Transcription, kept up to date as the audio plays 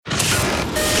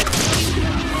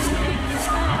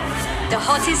The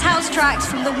hottest house tracks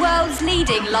from the world's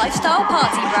leading lifestyle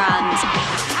party brand.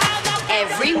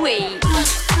 Every week.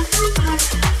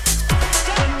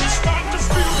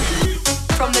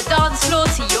 From the dance floor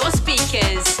to your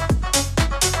speakers.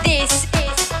 This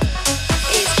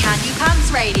is Candy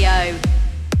Pants Radio.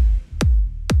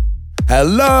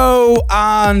 Hello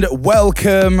and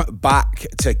welcome back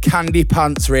to Candy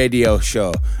Pants Radio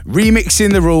Show,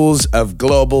 remixing the rules of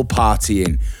global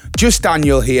partying. Just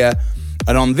Daniel here,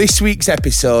 and on this week's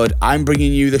episode, I'm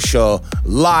bringing you the show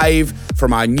live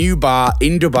from our new bar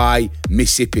in Dubai,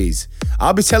 Mississippi's.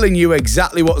 I'll be telling you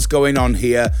exactly what's going on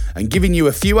here and giving you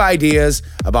a few ideas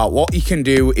about what you can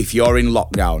do if you're in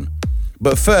lockdown.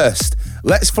 But first,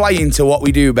 let's fly into what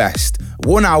we do best.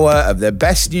 1 hour of the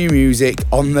best new music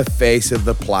on the face of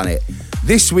the planet.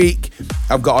 This week,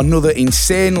 I've got another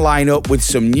insane lineup with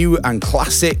some new and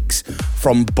classics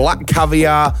from Black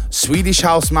Caviar, Swedish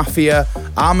House Mafia,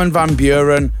 Armin van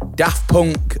Buuren, Daft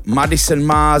Punk, Madison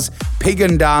Mars, Pig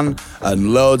and Dan,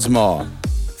 and loads more.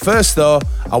 First though,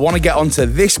 I want to get onto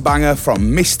this banger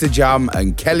from Mr. Jam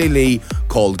and Kelly Lee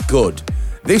called Good.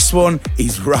 This one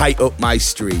is right up my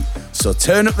street. So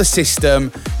turn up the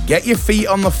system, get your feet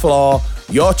on the floor.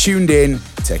 You're tuned in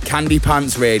to Candy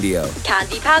Pants Radio.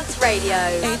 Candy Pants Radio.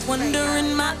 Eighth wonder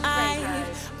in my eye,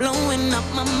 blowing up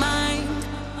my mind.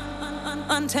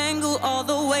 Untangle all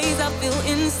the ways I feel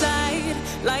inside.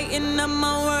 Lighten up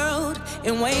my world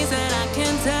in ways that I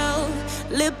can't tell.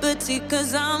 Liberty,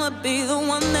 cause I'ma be the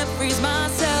one that frees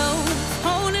myself.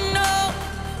 Holding up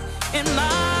in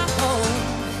my home.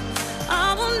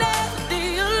 I will never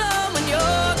be alone when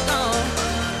you're gone.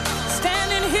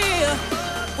 Standing here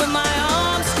with my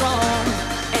arms strong,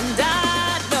 and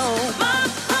I know my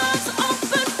heart's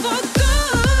open for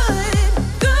good,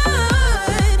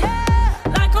 good.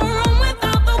 Like a room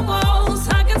without the walls,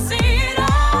 I can see it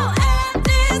all, and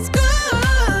it's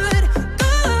good,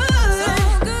 good. So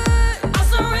good. I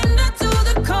surrender to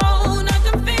the cold, I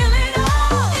can feel it all.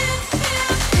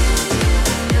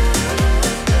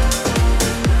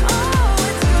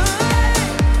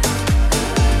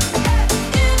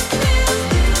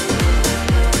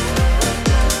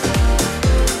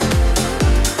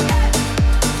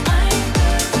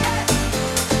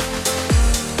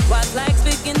 White flags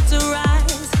begin to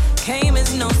rise, came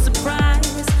as no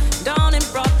surprise. Dawning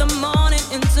brought the morning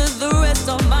into the rest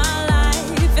of my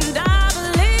life, and I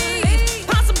believe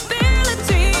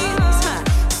possibilities.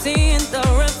 Seeing the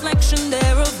reflection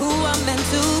there of who I'm meant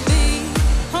to be.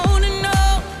 Holding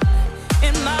up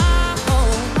in my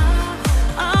home.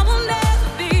 I will never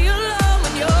be alone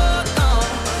when you're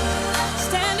gone.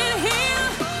 Standing here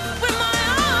with my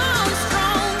arms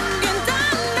strong, and I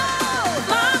know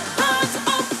my heart's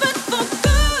open for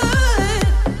good,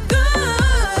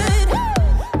 good.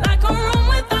 Like a room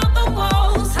without the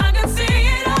walls, I can see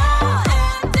it all,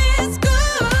 and it's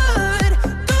good,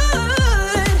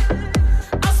 good.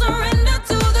 I surrender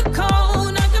to the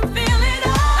cold, I can feel it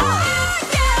all,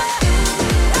 yeah.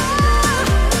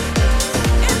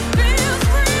 It feels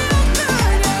real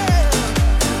good, yeah.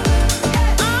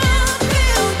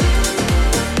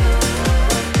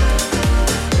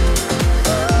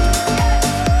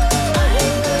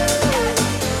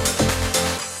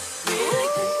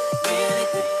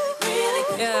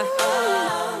 Yeah,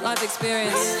 life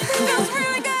experience. It feels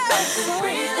really good.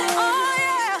 Oh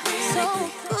yeah, so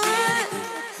good,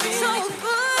 so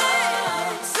good,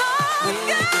 so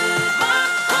good. My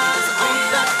heart's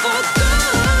open for good,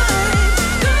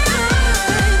 good.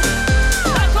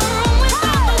 Like a room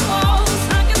without the walls,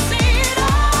 I can see it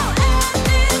all, and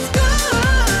it's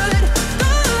good,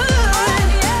 good.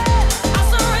 I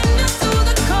surrender to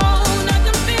the cold, I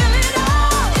can feel it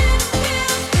all.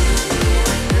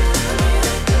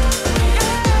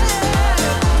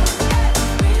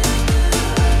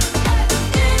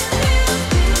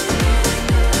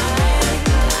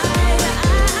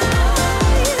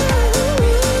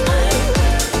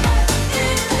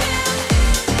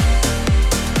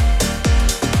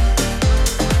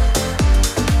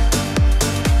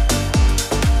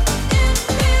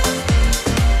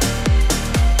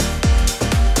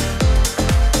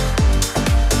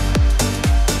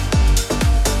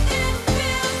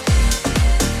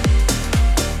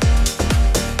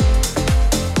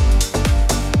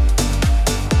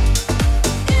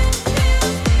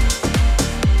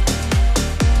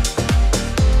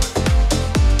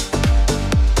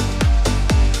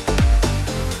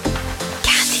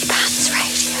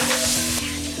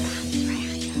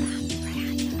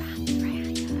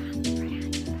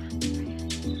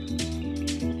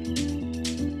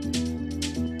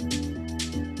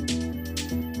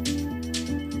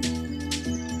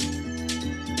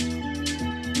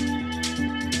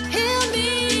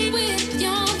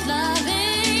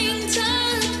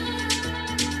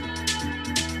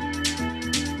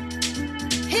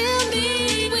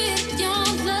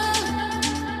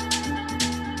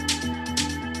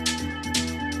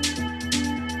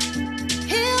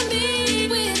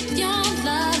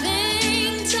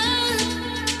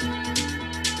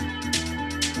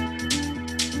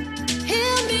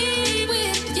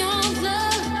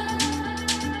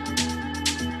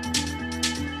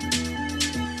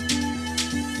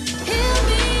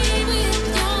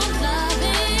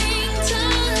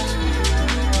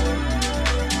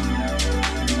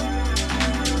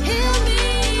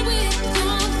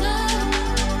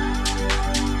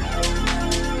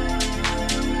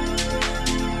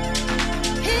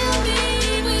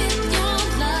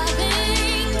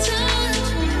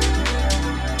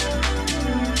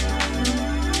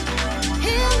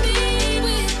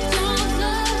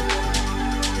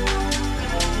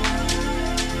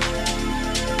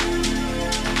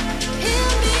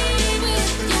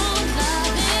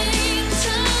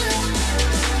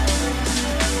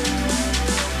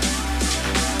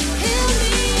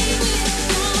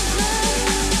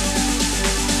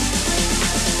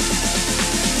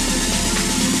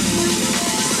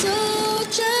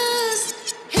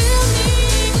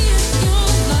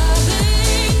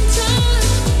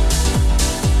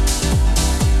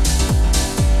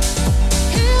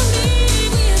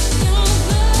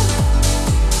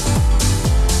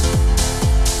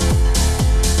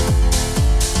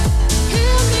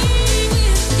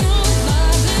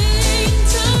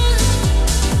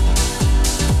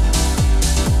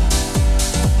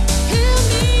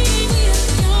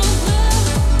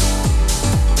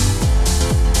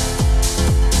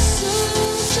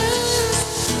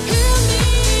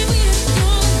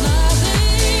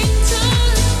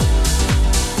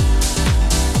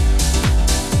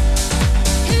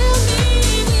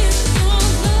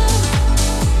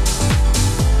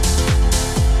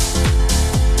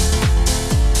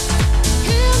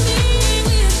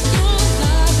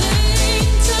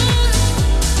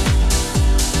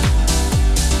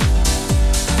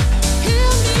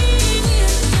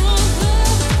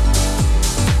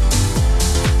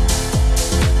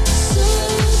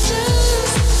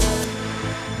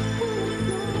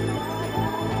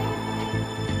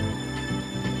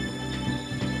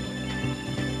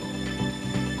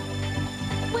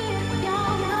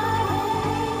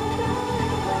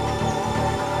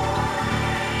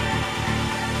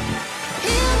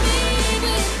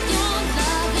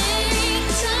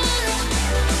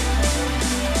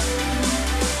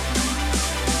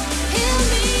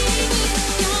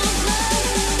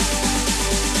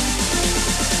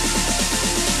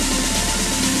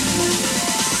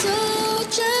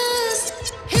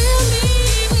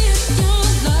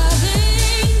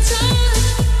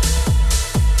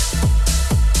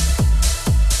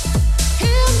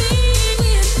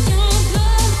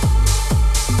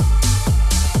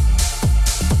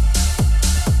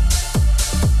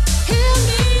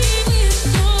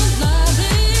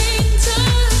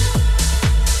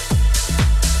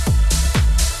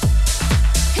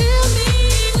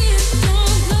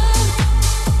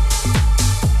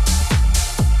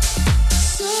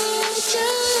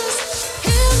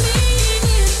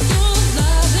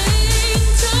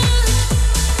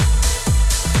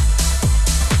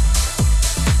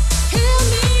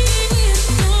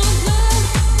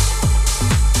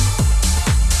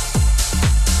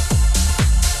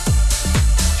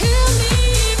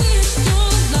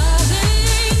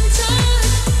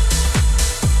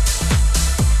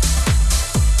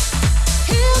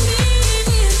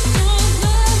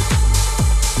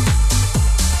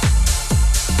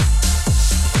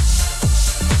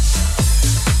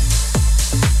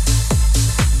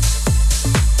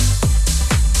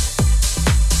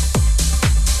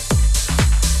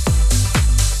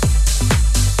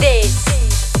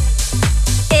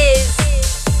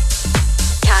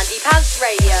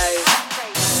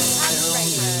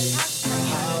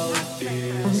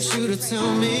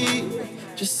 tell me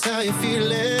just how you're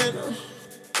feeling.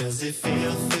 Does it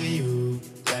feel for you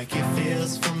like it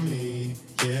feels for me?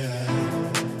 Yeah,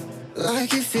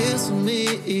 like it feels for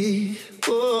me.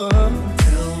 Oh,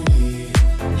 tell me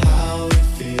how it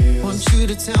feels. Want you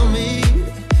to tell me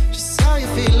just how you're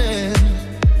feeling.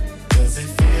 Does it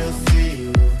feel for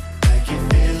you like it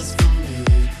feels for me?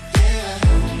 Yeah,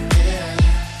 yeah,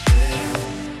 yeah.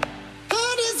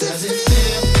 How does it feel?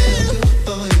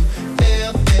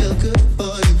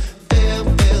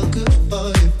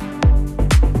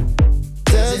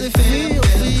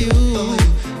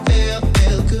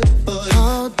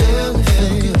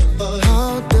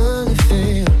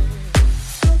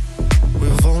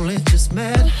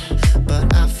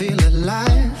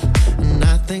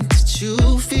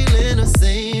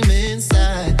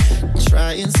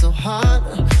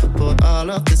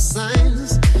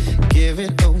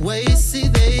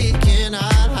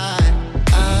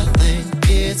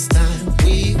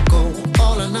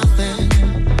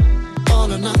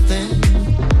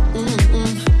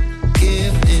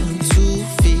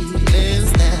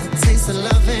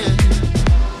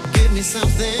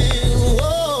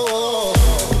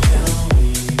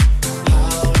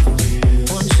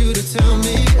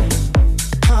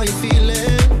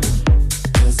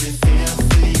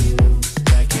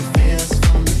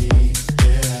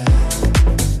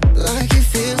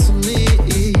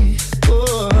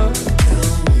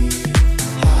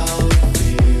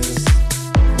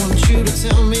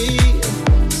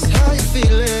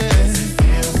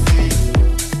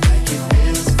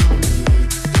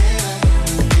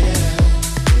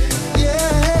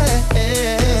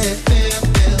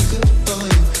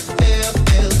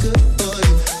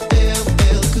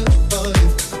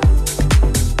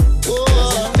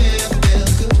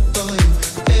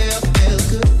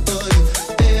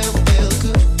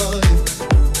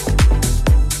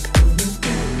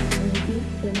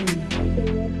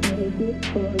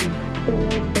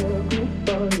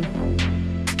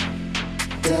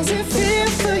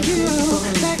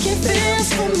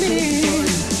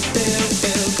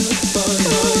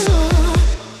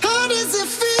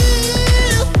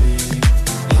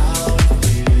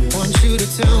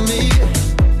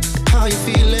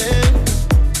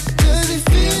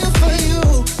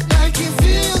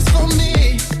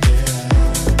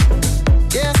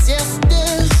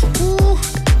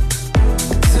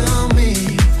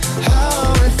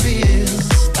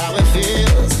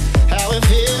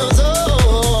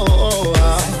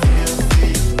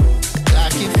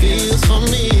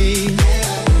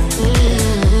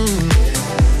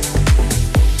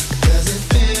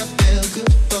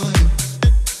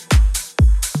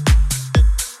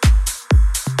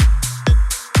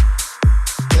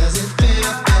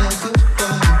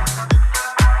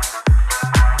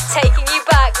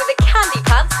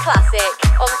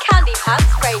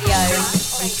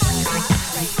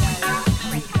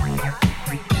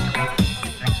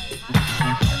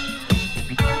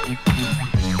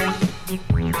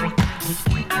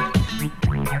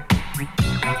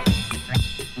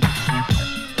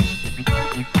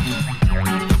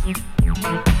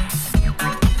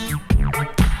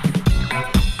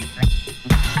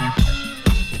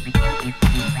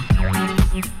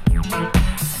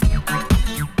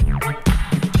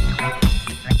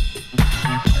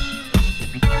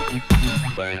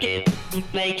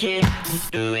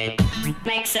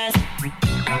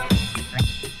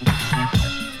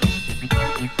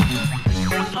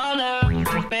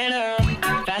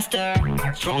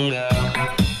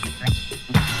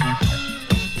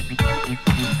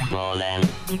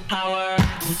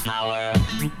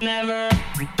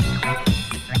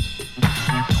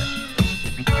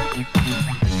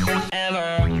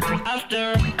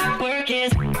 Work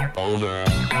it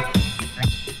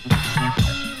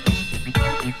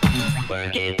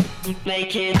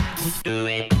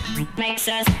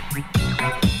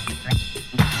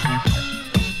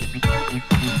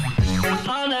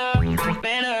harder,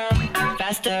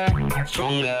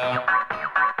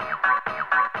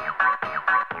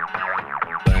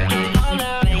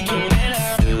 make it better,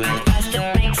 do it faster,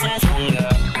 makes us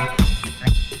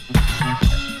stronger.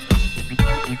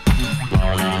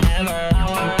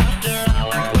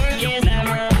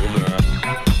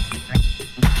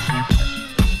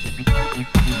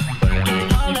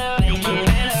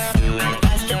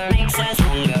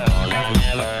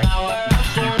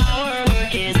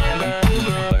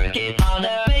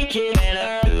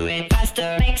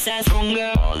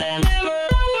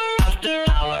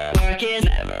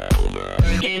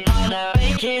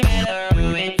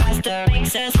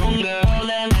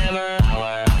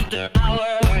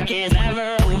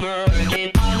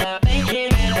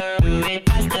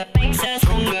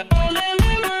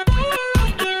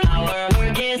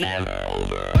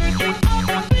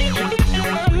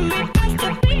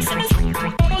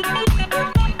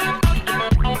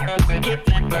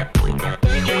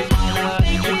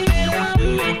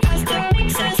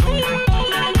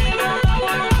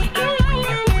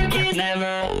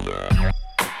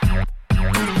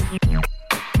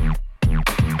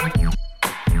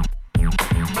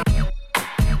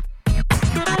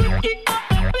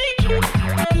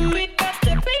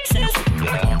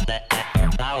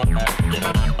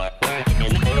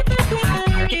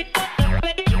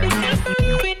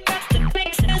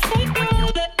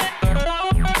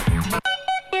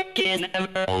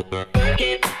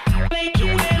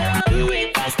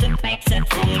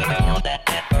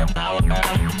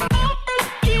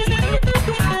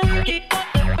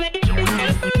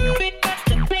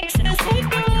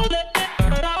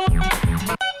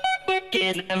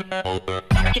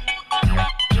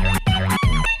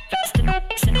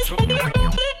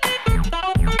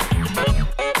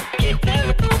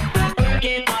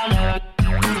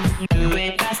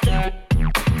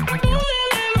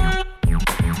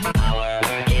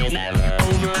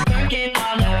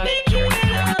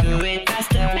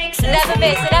 Never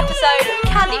miss an episode of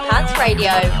Candy Pants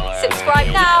Radio. Subscribe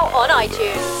now on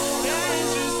iTunes.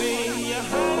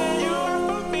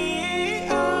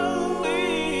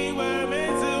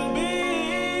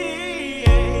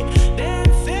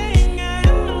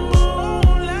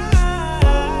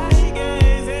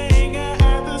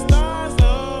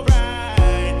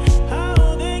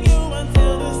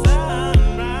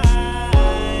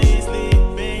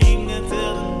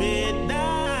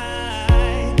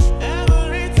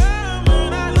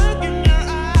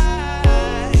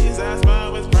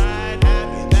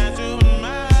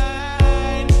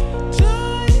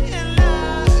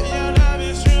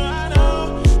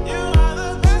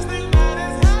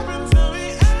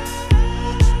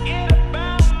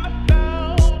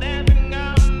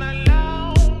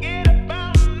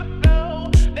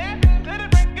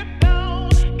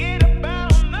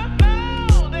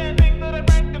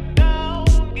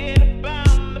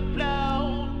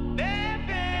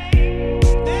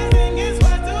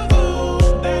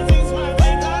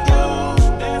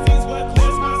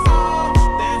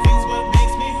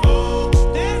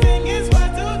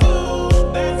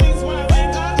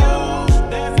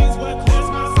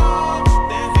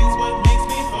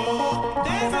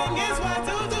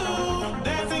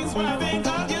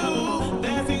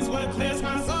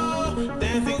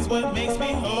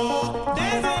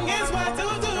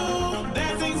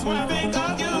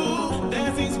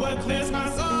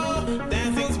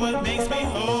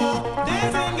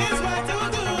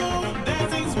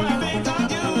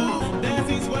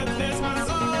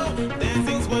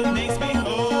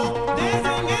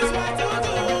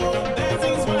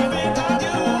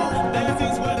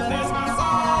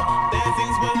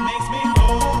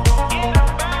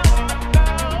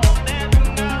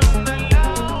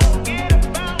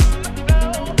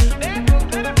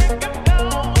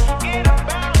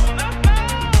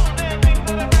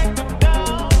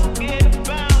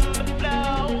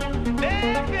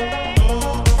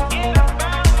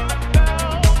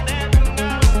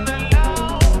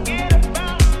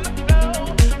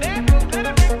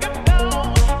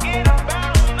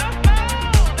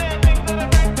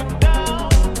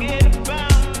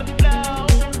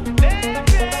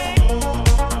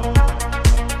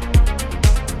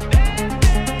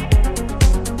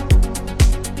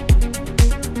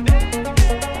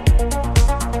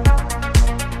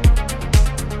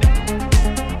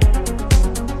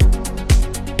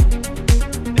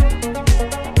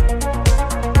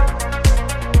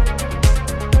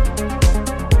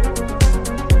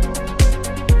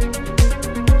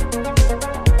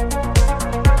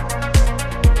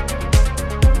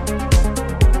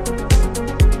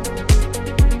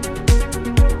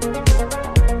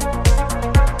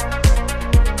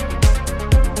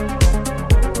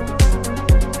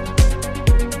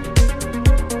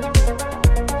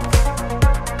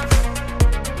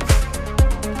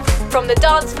 From the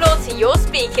dance floor to your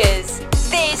speakers,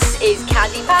 this is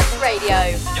Candy Pants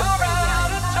Radio.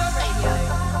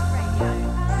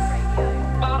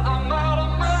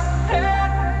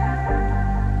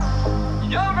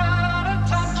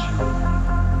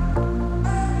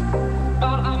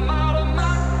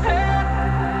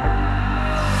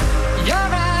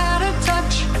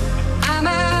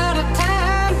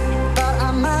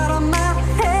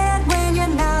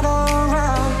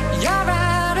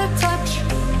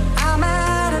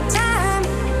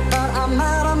 I'm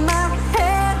out of my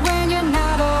head when you're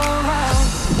not around.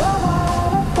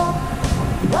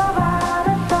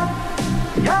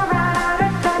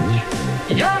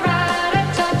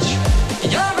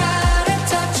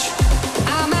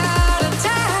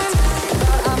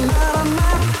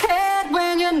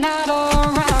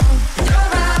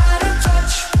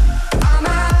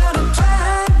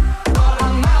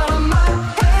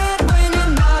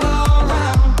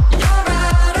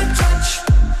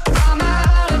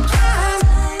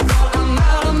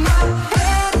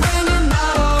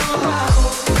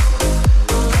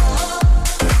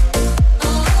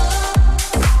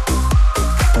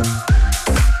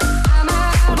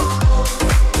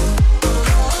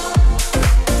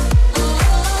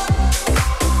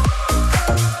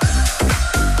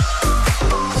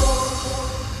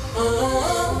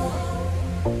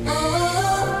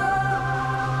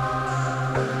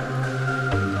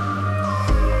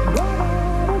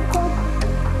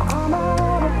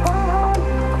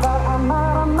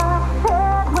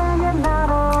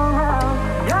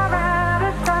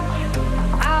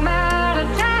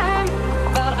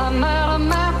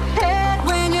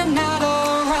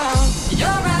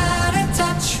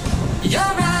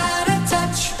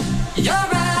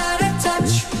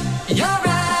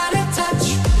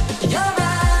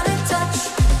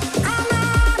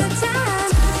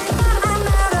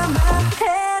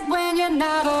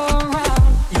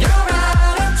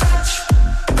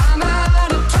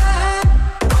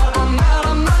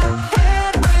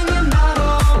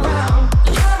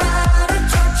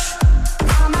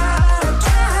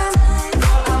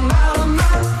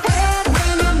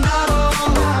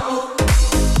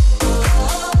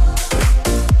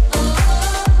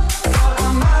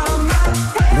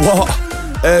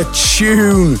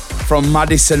 tune from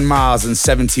Madison Mars and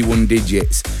 71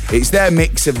 Digits. It's their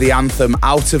mix of the anthem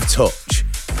Out of Touch.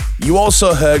 You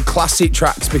also heard classic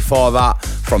tracks before that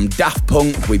from Daft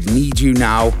Punk with Need You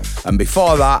Now, and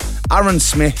before that, Aaron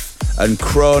Smith and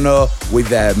Chrono with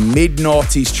their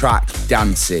mid-noughties track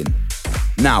Dancing.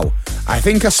 Now, I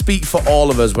think I speak for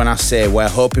all of us when I say we're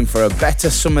hoping for a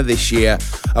better summer this year,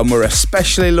 and we're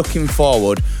especially looking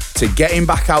forward to getting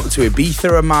back out to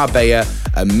Ibiza and Marbella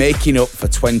and making up for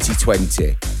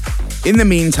 2020. In the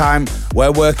meantime,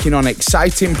 we're working on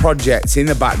exciting projects in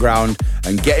the background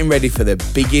and getting ready for the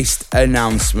biggest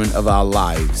announcement of our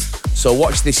lives. So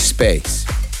watch this space.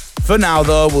 For now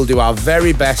though, we'll do our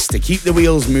very best to keep the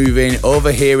wheels moving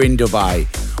over here in Dubai,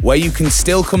 where you can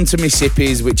still come to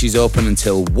Mississippi's, which is open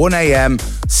until 1 a.m,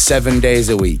 7 days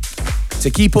a week. To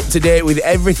keep up to date with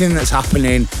everything that's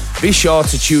happening, be sure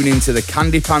to tune into the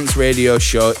Candy Pants radio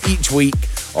show each week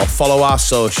or follow our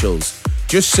socials.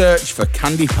 Just search for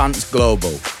Candy Pants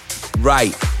Global.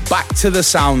 Right, back to the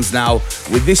sounds now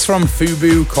with this from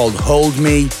Fubu called Hold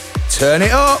Me. Turn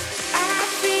it up! I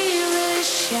feel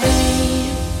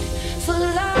ashamed for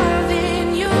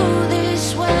loving you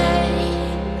this way.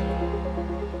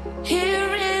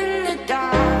 Here in the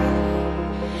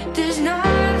dark, there's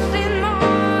nothing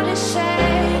more to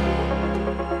say.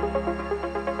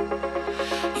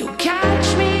 You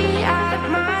catch me at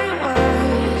my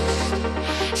worst,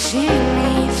 see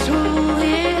me through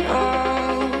it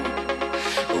all.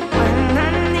 But when I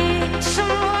need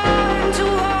someone to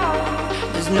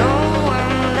hold, there's no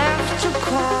one left to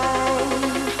call.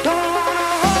 Don't wanna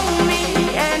hold me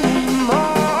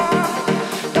anymore.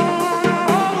 Don't wanna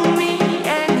hold me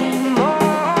anymore.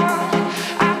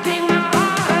 I pick my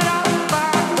heart up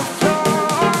off the floor,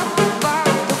 off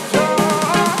the floor.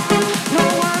 No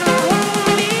one to hold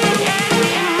me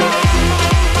anymore.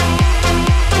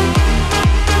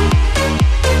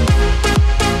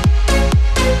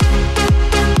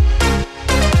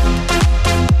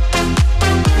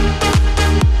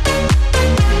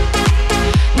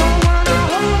 No one to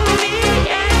hold me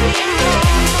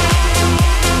anymore.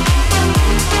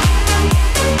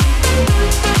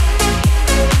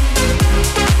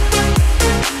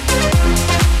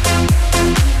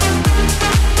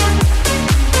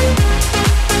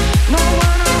 No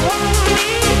one to hold me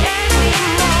anymore.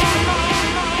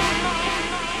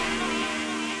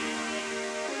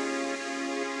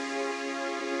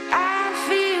 I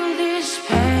feel this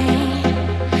pain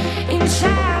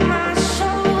inside my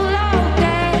soul all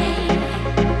day.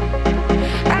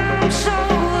 I'm so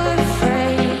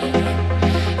afraid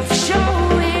of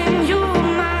showing you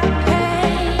my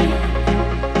pain.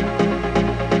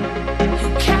 You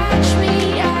catch me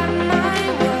at my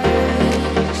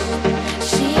worst,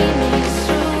 see me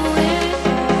through it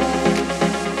all.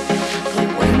 But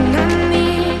when I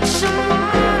need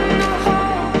someone to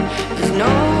hold, there's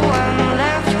no one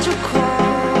left to call.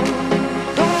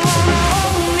 Don't wanna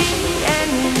hold me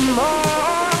anymore.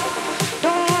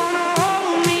 Don't wanna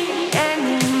hold me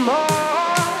anymore.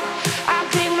 I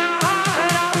pick my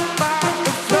heart up off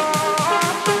the floor,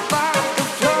 off the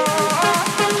floor.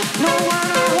 No one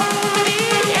to hold me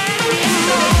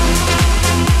anymore.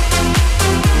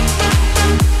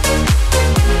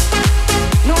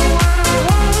 No one to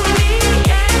hold me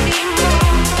anymore.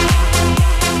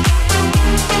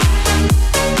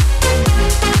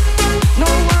 No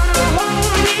one to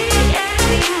hold me anymore.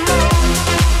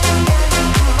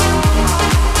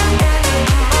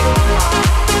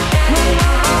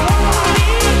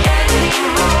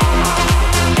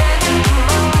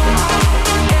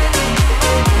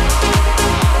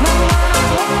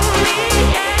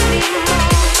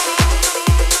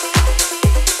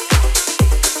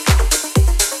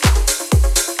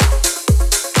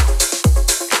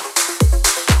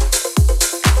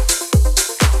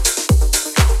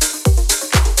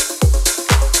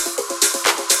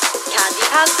 Candy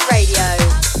Pants Radio.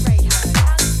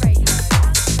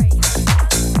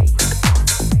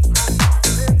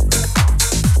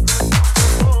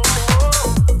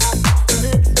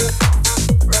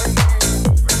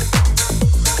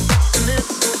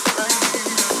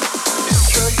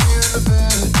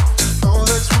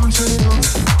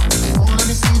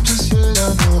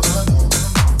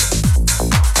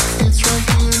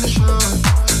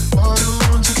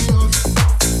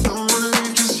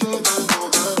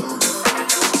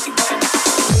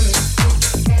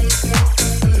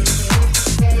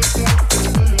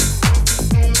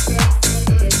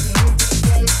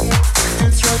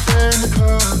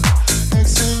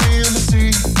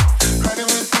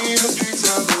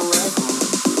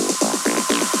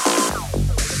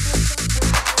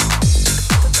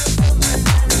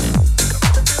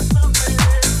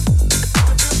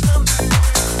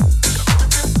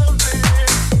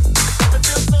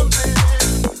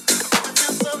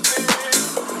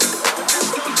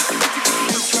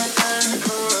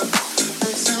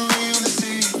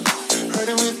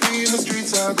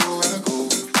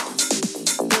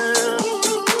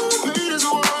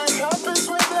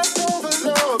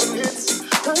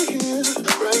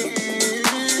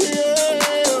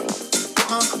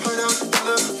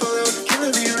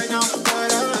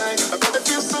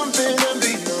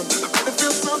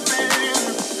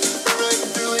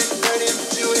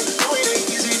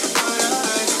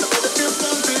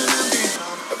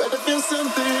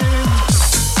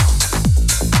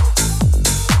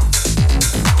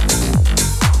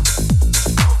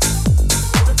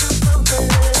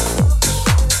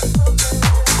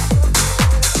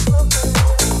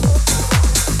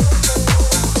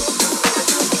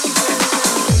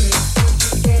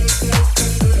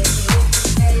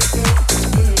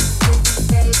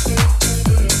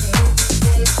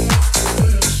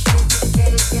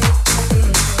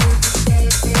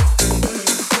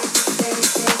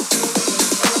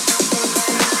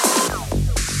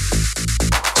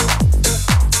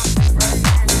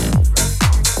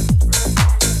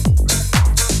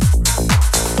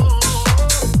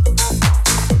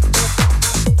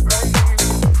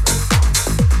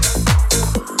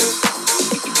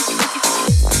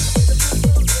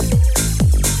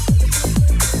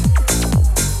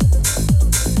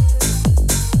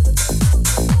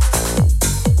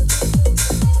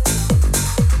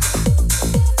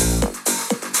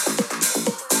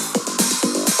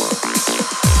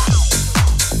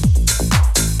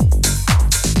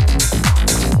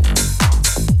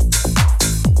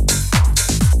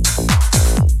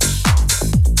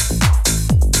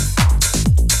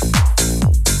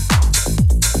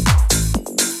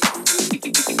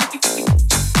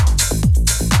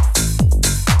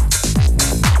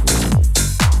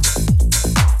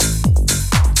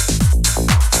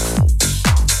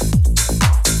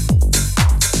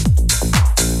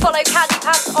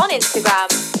 Pants on Instagram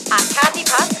at Candy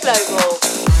Pants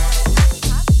Global.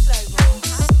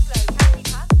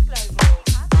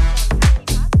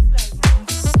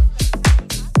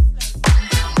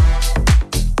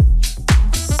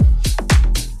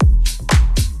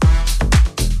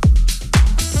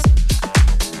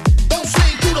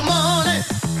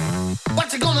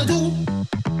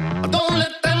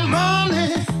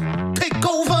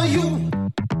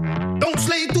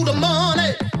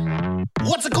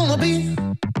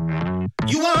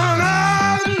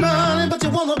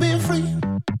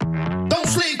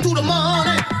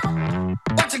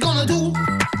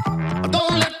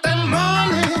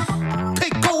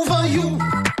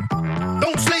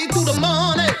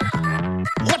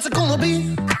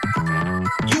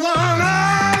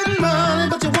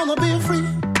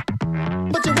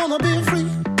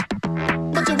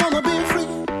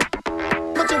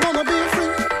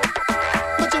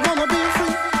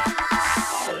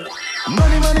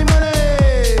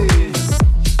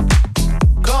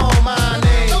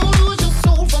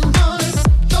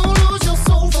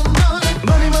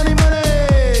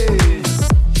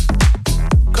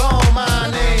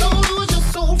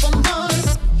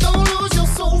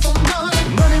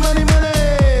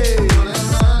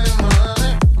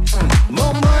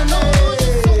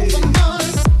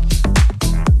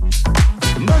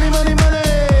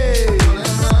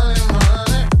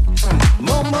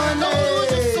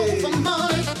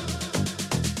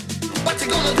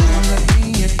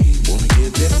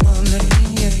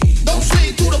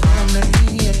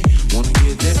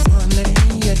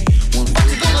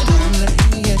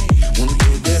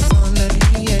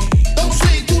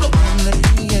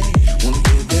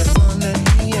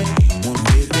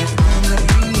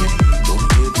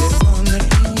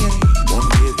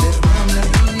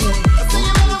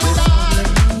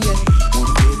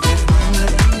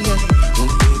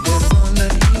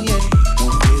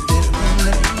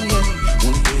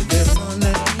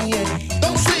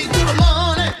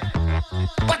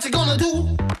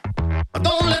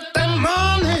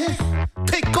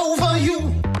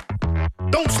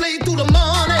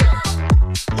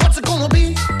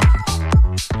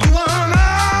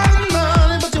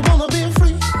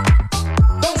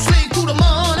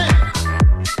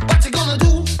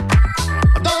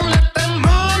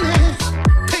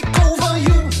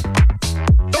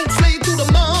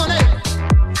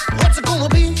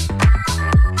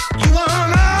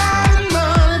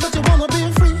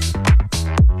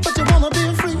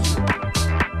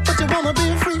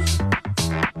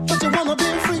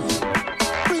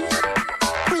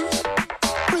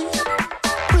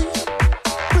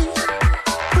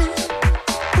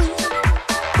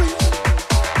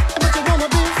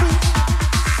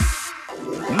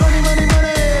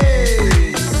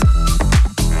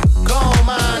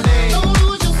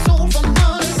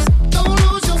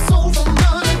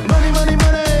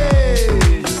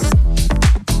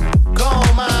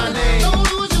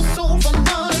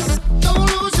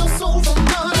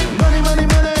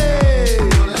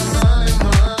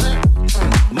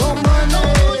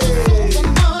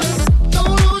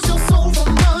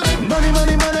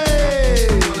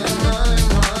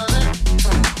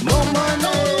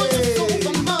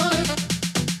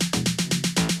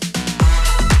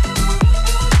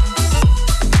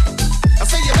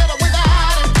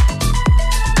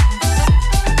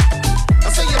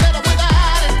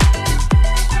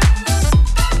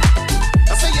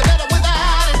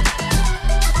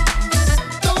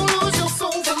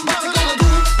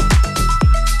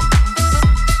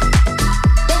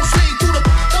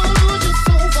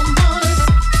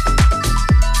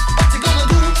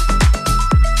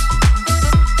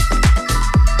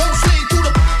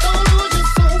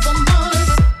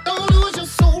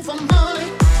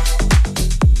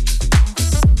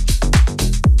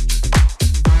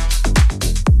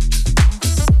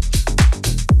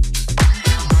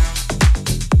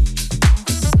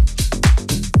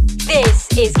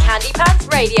 is Candy Pants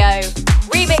Radio,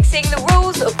 remixing the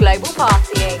rules of global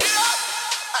partying.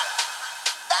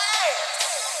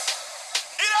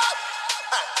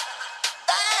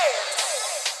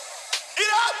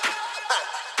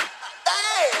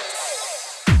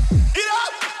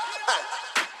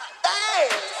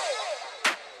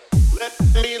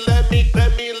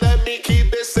 Let me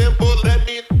keep it simple. Let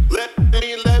me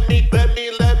keep it simple. Let me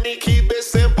keep it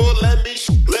simple. Let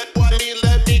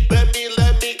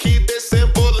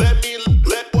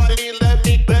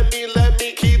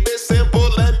me keep it simple.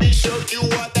 Let me show you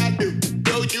what I do.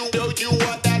 Show you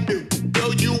what I do.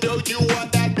 Show you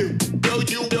what I do. Show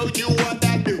you what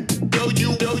I do. Show you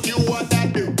what I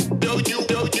do. Show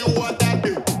you what I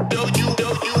do. Show you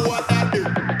what I do.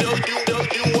 Show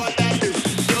you what I do.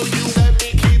 Show you let me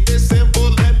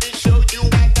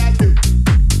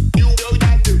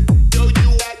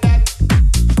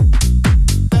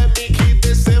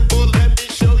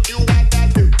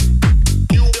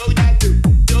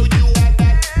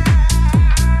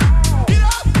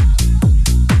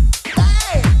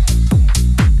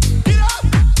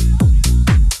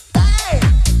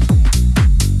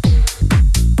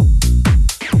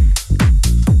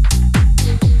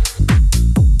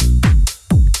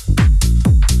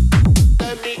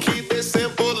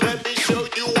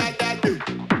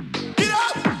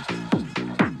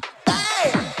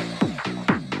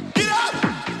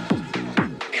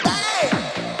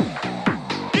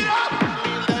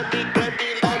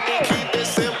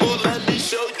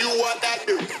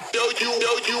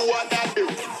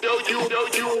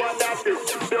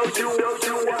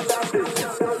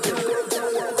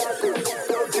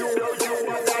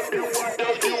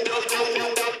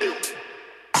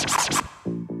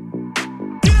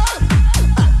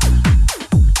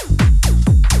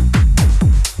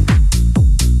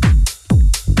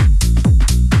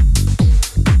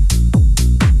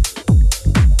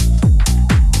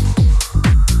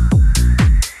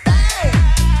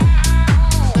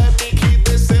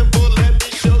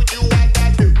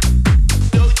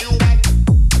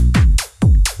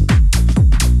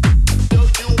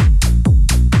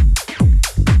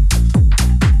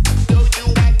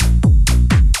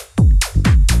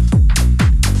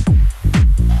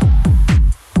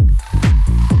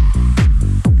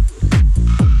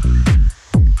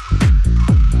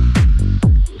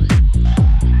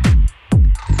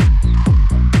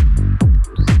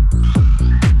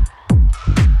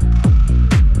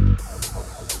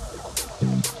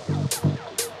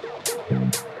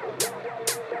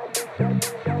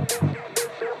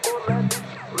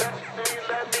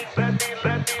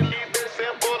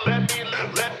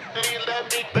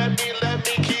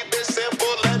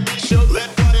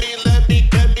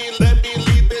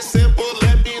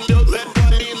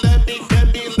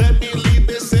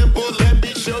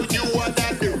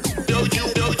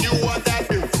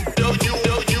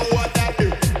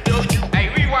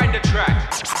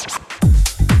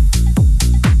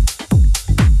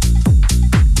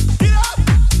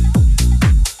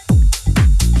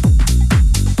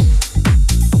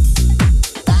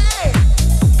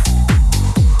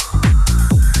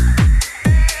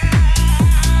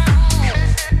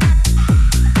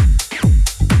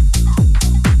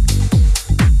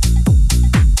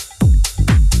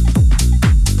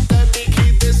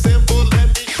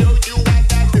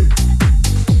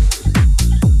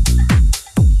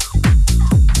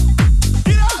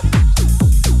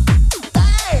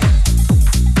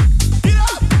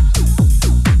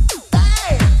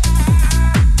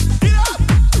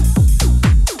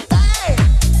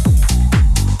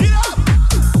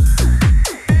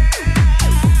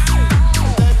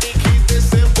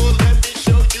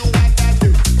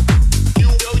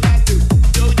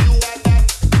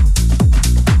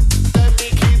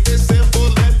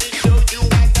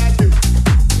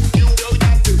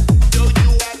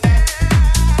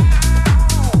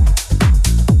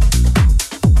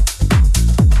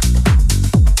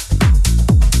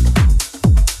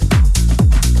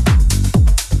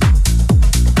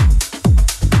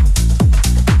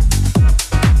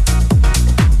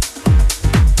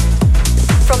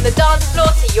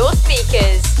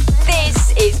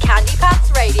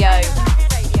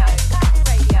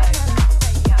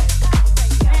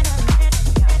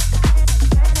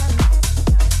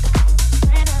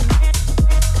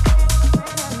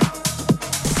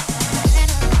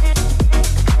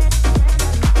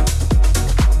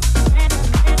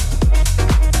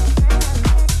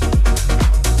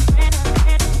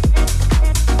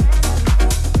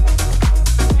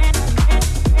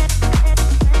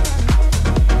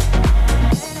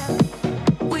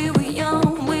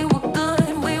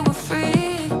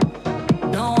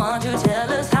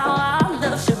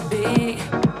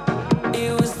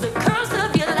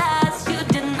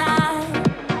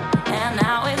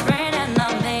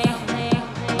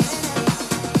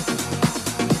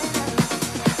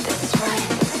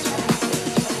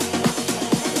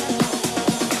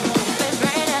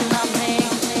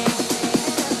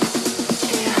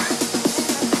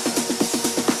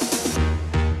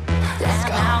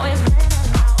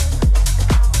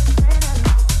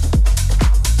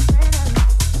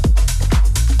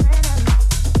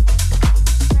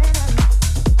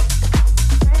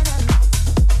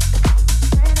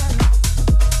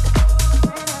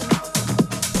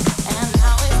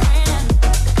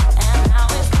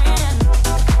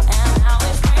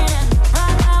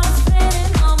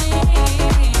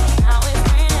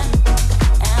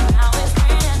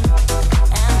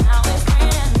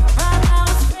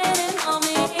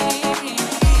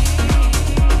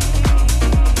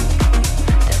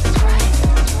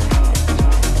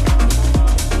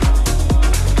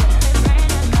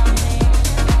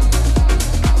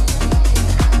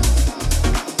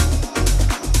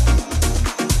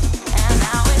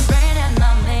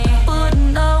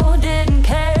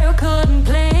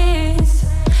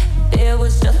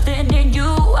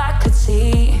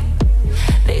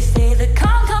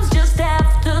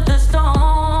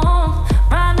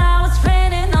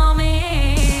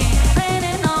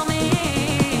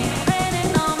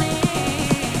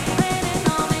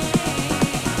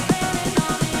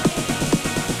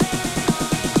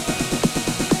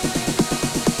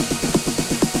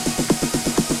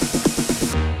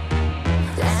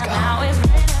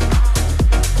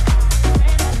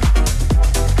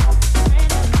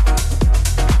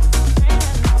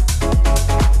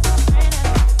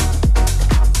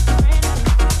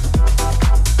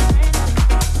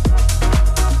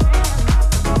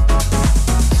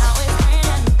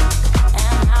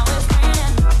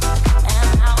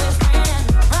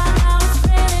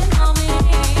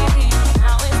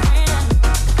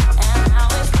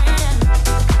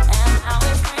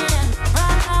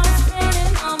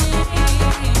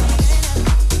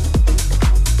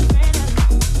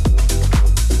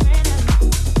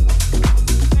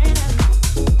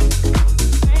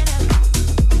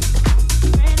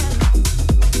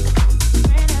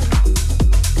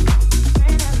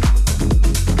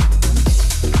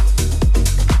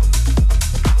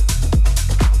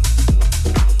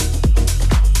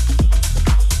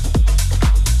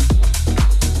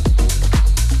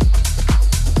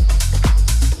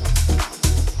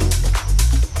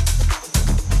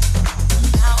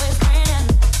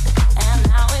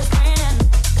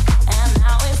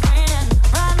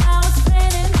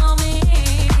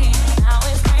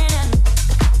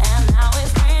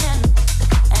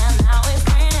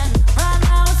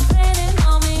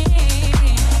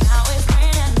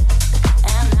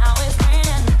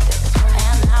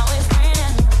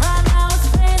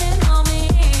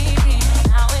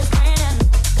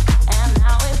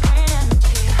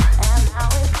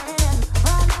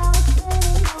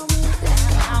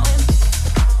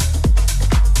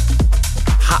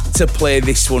to play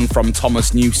this one from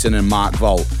Thomas Newson and Mark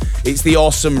Volt. It's the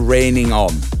awesome Raining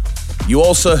On. You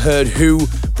also heard Who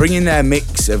bringing their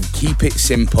mix of Keep It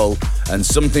Simple and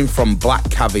something from Black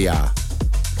Caviar.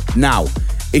 Now,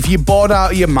 if you're bored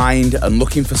out of your mind and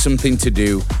looking for something to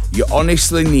do, you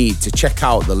honestly need to check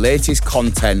out the latest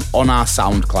content on our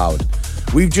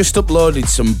SoundCloud. We've just uploaded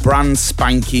some brand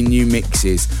spanking new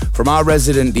mixes from our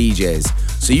resident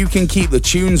DJs, so you can keep the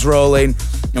tunes rolling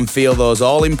and feel those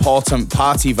all-important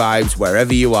party vibes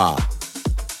wherever you are.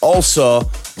 Also,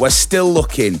 we're still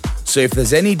looking, so if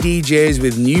there's any DJs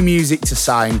with new music to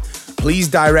sign, please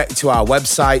direct to our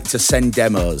website to send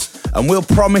demos, and we'll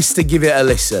promise to give it a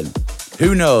listen.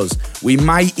 Who knows, we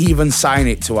might even sign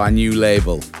it to our new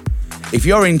label. If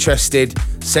you're interested,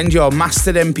 send your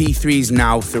mastered MP3s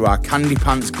now through our Candy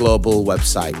Pants Global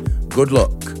website. Good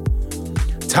luck.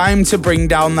 Time to bring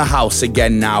down the house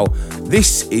again now.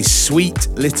 This is Sweet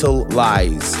Little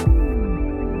Lies.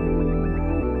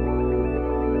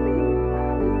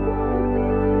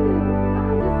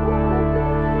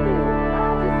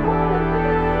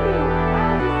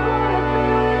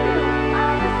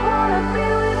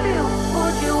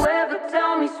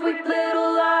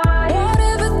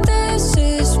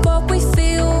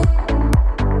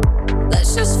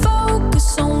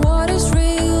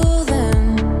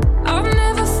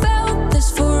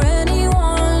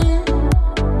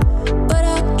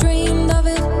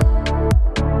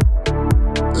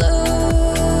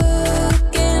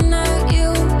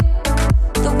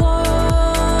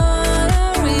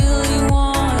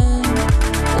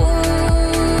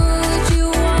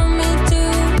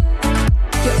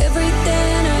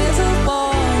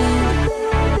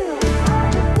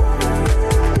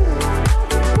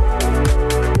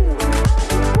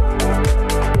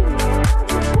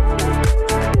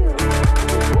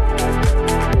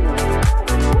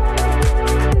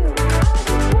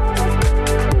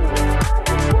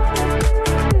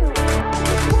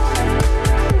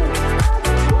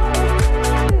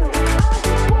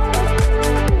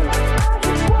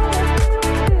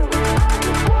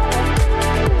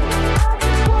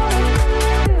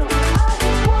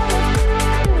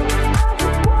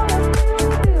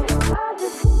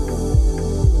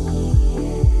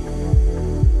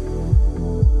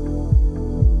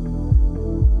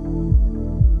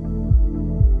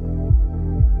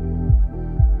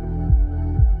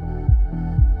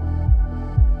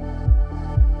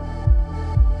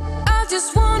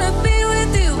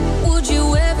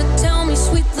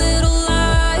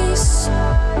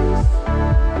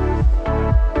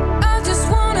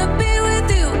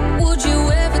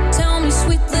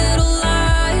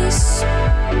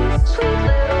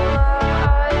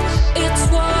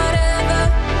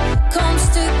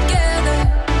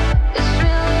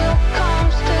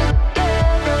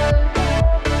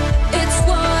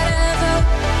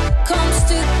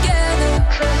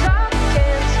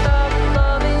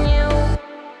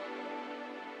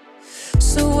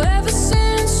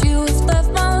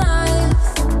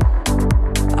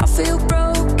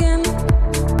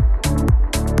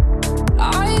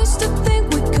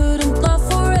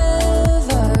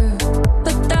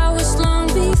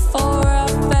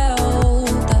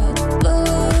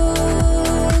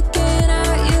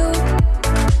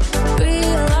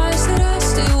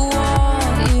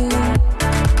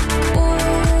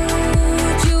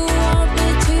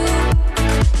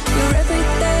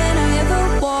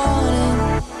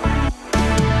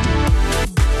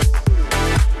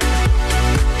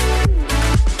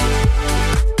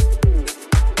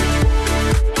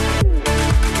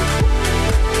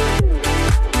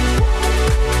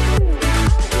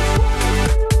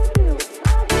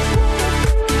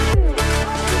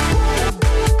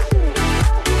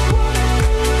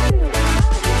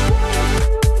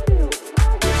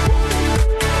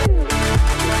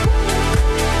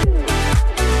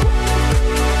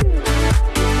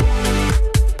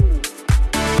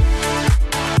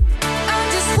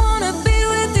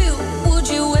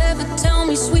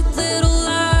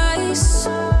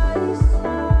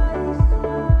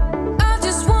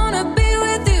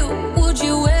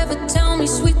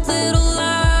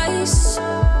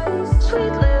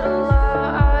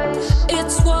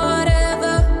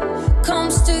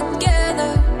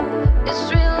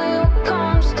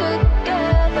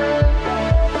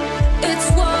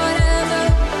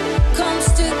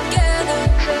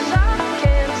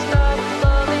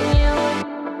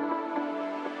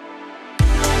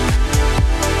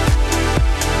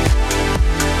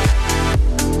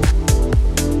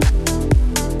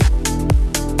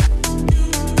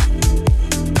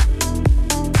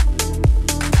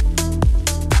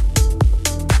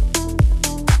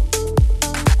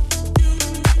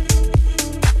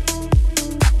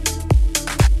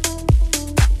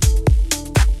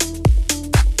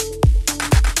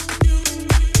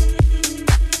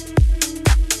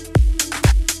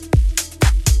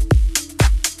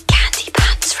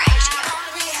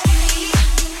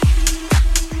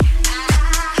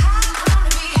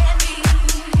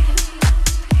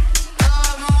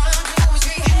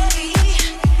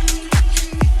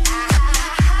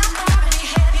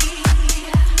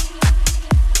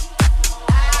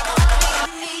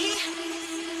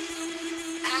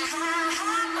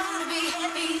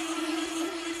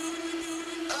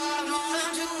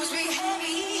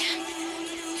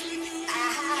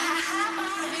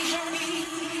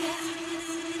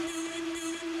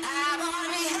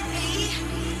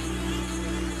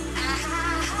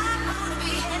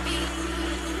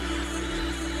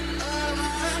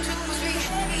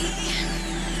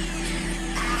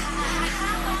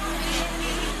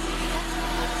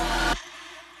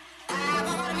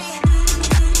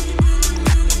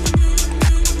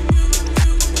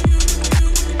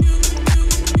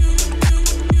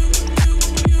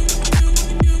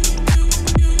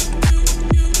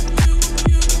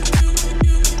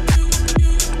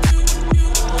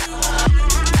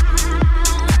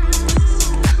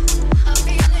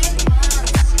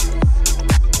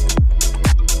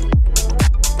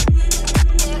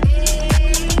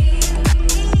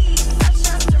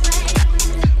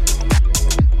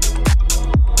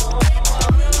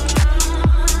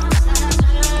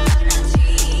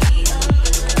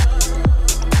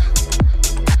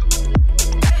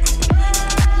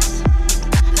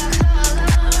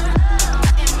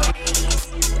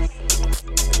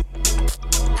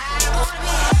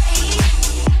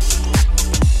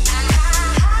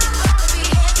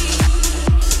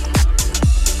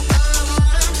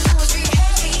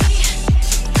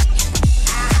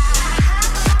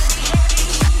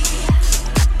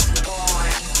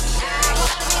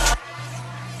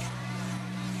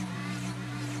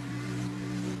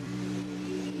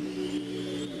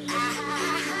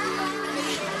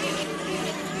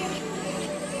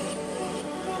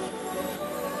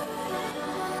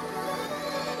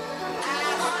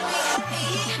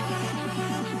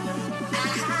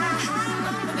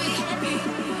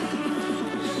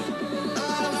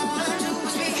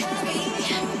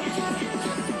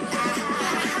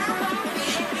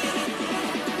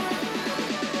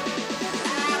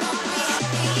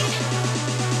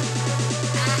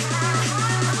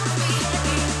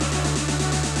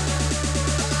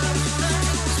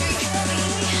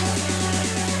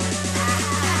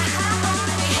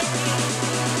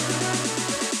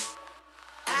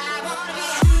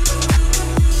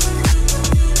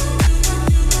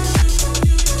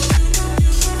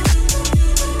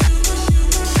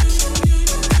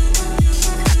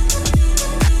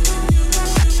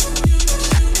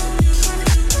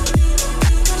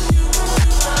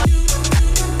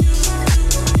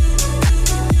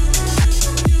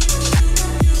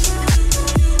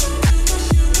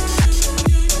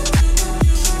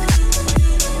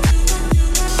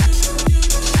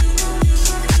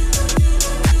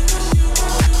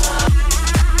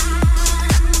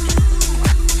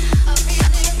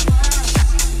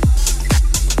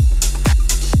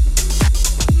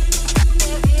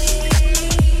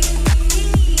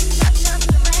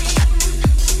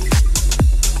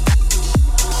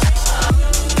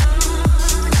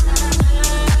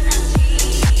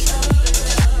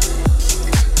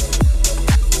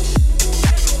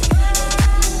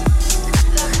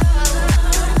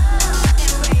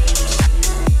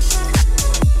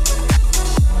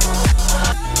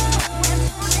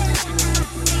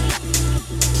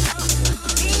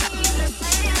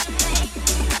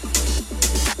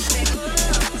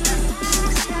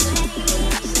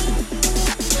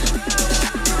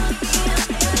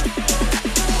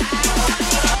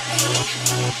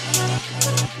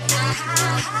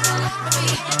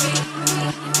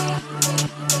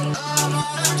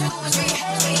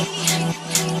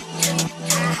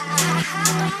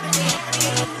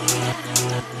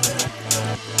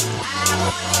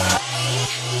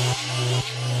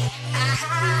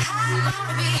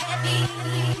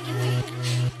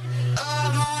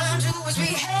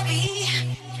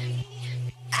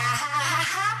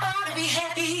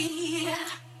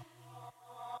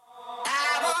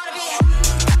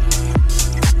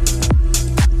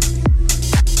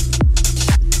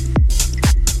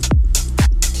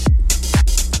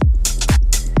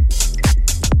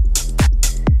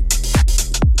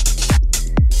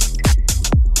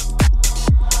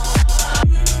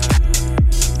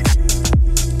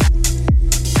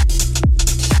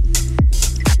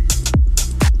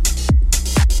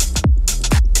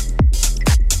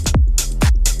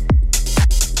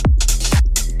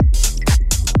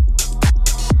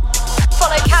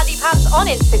 On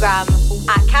Instagram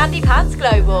at Candy Pants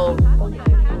Global.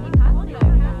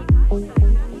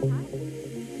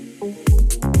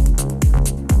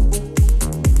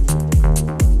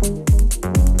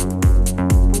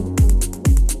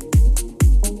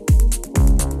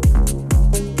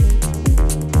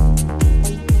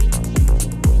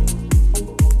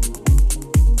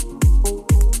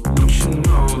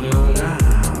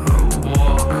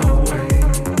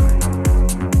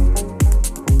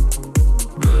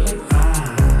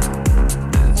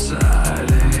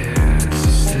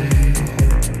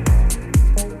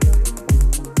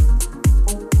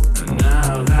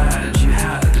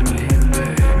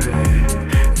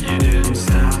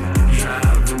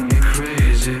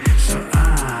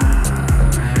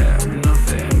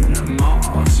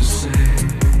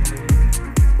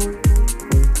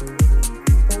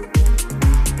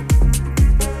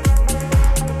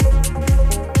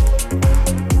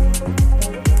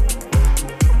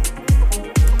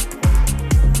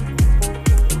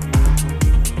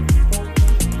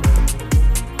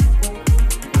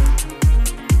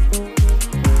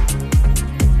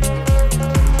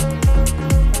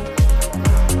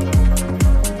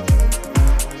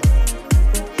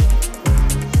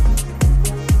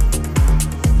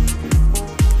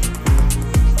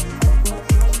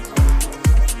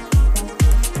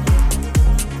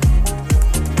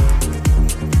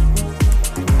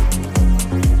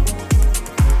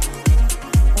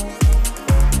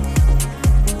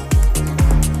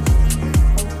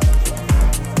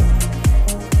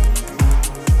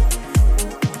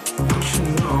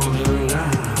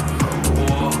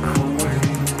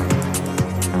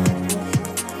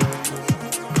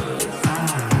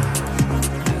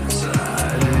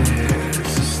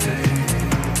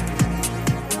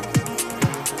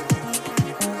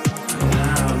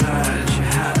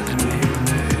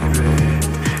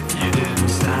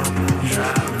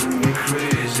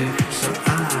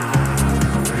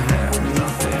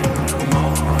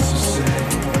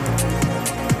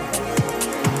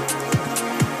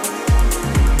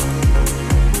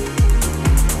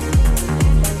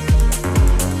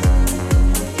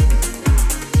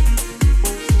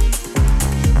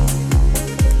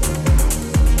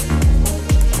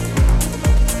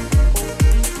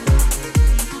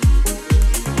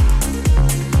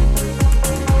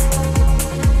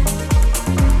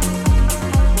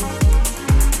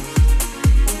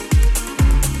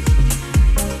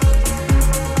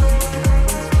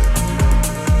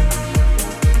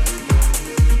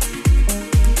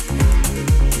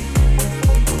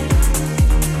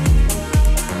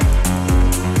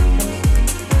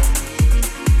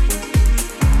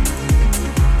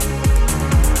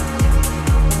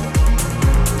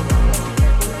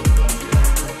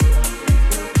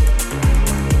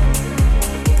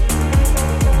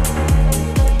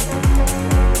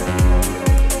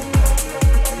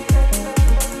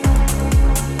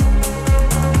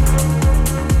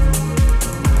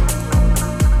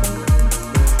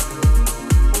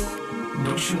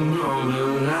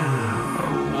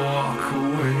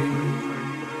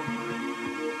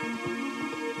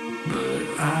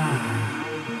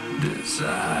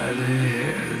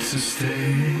 decided to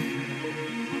stay.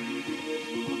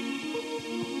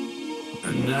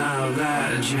 And now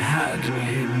that you had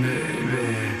me, baby,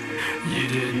 you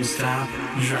didn't stop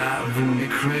driving me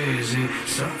crazy.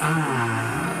 So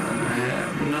I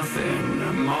have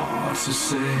nothing more to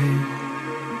say.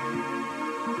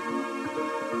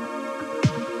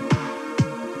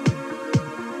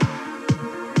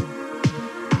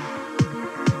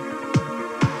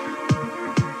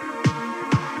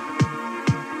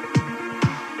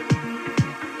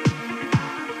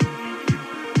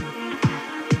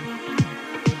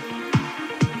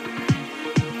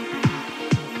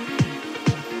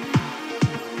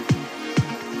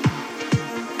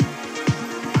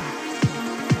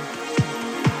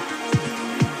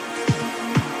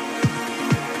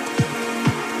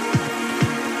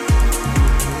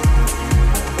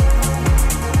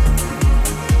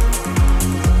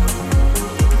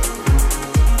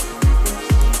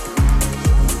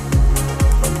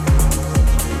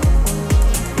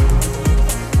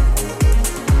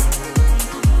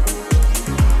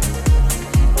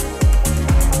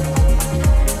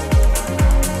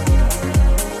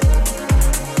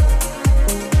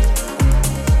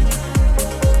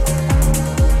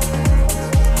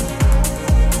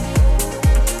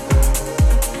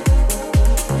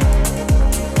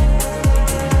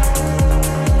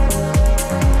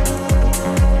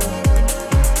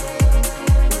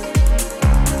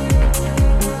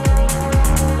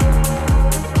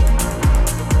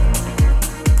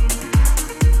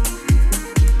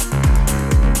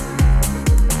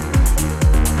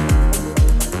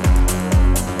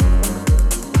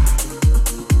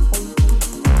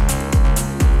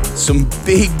 Some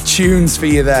big tunes for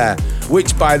you there,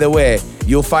 which, by the way,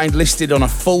 you'll find listed on a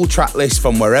full track list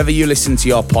from wherever you listen to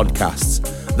your podcasts.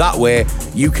 That way,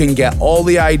 you can get all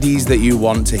the IDs that you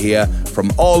want to hear from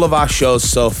all of our shows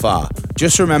so far.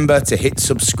 Just remember to hit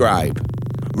subscribe.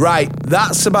 Right,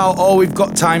 that's about all we've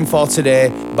got time for today,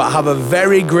 but have a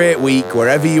very great week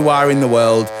wherever you are in the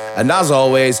world, and as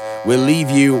always, we'll leave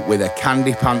you with a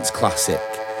Candy Pants classic.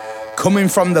 Coming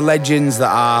from the legends that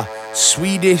are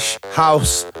Swedish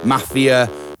House Mafia,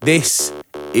 this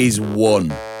is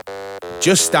One.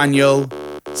 Just Daniel,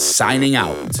 signing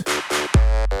out.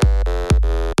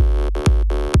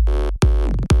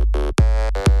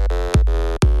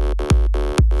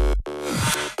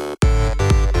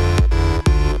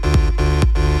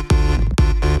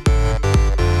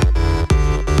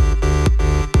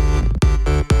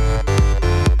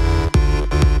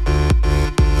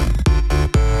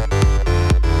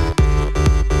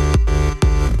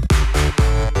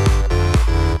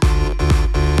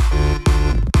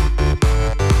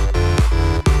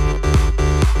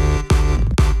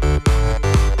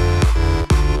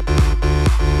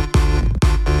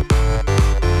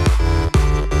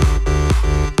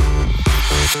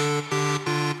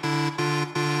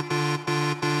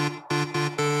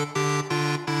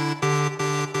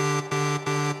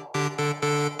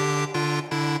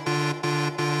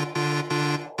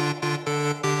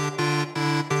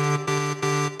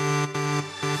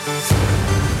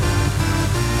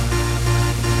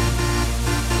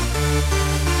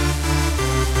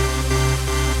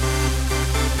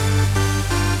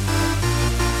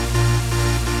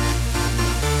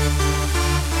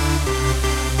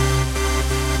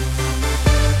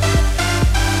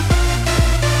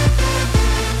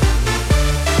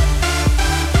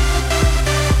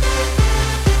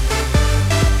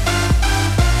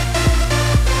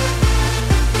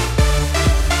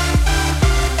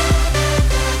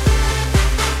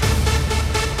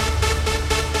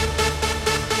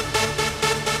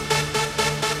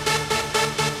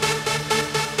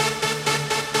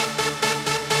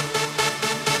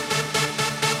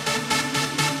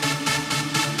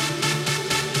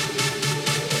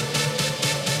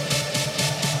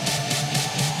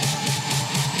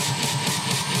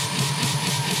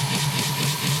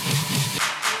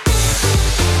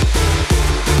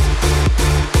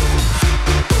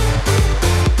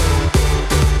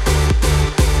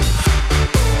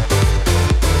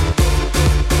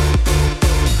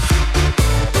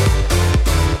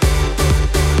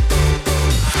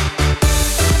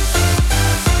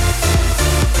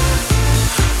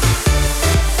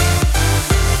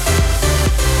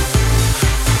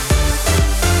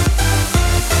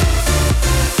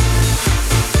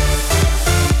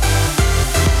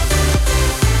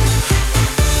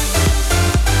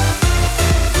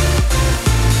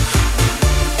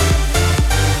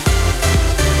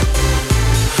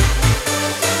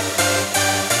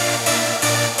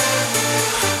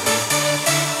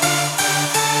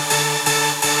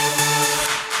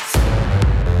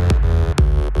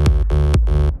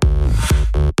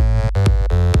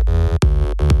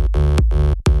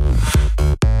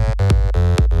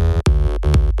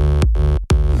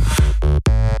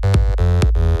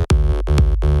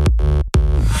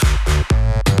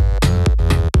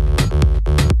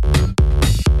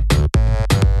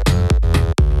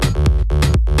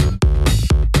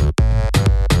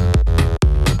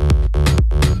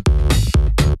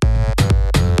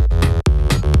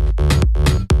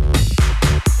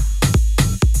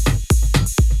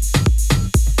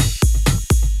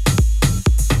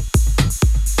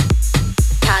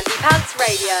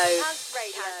 Radio.